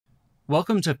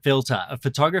Welcome to Filter, a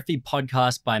photography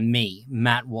podcast by me,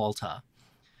 Matt Walter.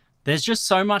 There's just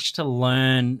so much to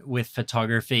learn with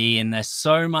photography, and there's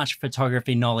so much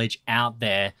photography knowledge out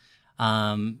there.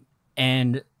 And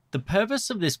the purpose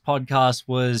of this podcast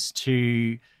was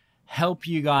to help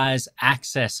you guys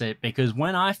access it, because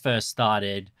when I first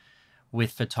started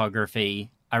with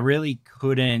photography, I really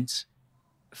couldn't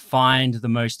find the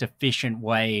most efficient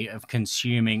way of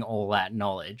consuming all that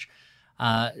knowledge.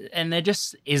 And there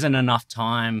just isn't enough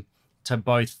time to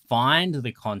both find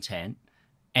the content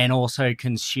and also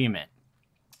consume it.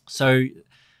 So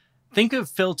think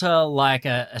of Filter like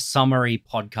a summary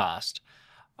podcast.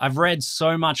 I've read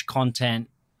so much content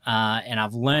and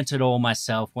I've learnt it all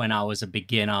myself when I was a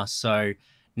beginner. So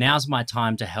now's my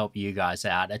time to help you guys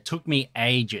out. It took me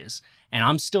ages and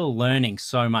I'm still learning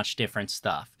so much different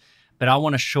stuff, but I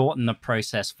want to shorten the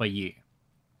process for you.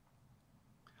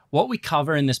 What we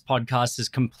cover in this podcast is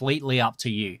completely up to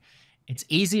you. It's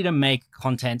easy to make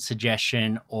content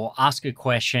suggestion or ask a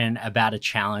question about a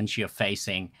challenge you're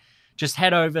facing. Just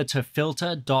head over to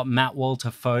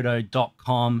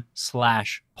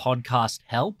filter.mattwalterphoto.com/podcast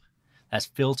help. That's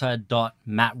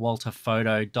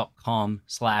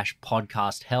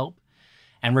filter.mattwalterphoto.com/podcast help,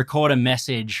 and record a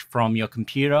message from your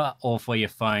computer or for your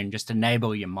phone. Just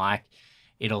enable your mic.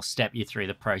 It'll step you through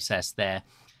the process there.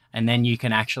 And then you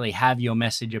can actually have your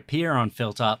message appear on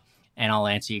Filter and I'll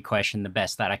answer your question the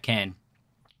best that I can.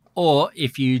 Or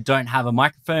if you don't have a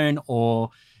microphone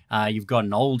or you've got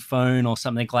an old phone or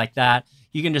something like that,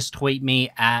 you can just tweet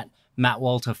me at Matt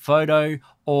Walter Photo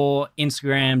or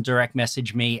Instagram direct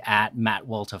message me at Matt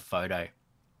Walter Photo.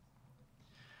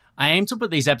 I aim to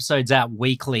put these episodes out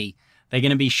weekly. They're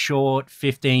going to be short,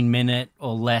 15-minute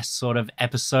or less sort of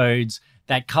episodes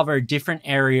that cover a different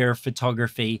area of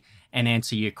photography and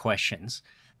answer your questions.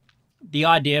 The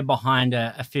idea behind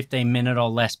a 15-minute or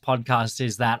less podcast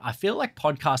is that I feel like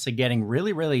podcasts are getting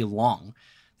really, really long.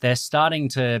 They're starting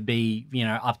to be,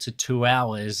 up to 2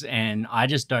 hours, and I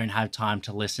just don't have time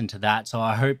to listen to that. So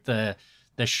I hope the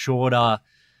shorter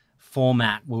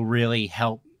format will really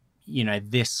help,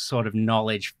 this sort of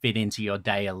knowledge fit into your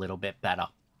day a little bit better.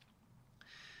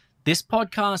 This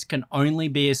podcast can only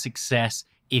be a success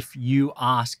if you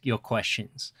ask your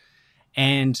questions.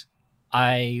 And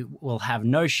I will have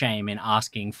no shame in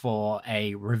asking for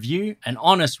a review, an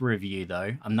honest review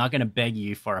though. I'm not going to beg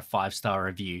you for a 5-star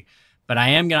review, but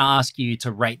I am going to ask you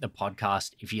to rate the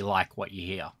podcast if you like what you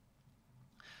hear.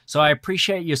 So I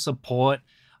appreciate your support.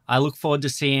 I look forward to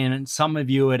seeing some of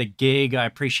you at a gig. I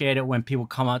appreciate it when people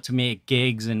come up to me at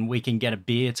gigs and we can get a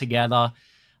beer together.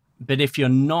 But if you're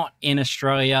not in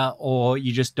Australia or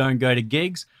you just don't go to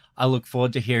gigs, I look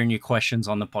forward to hearing your questions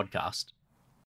on the podcast.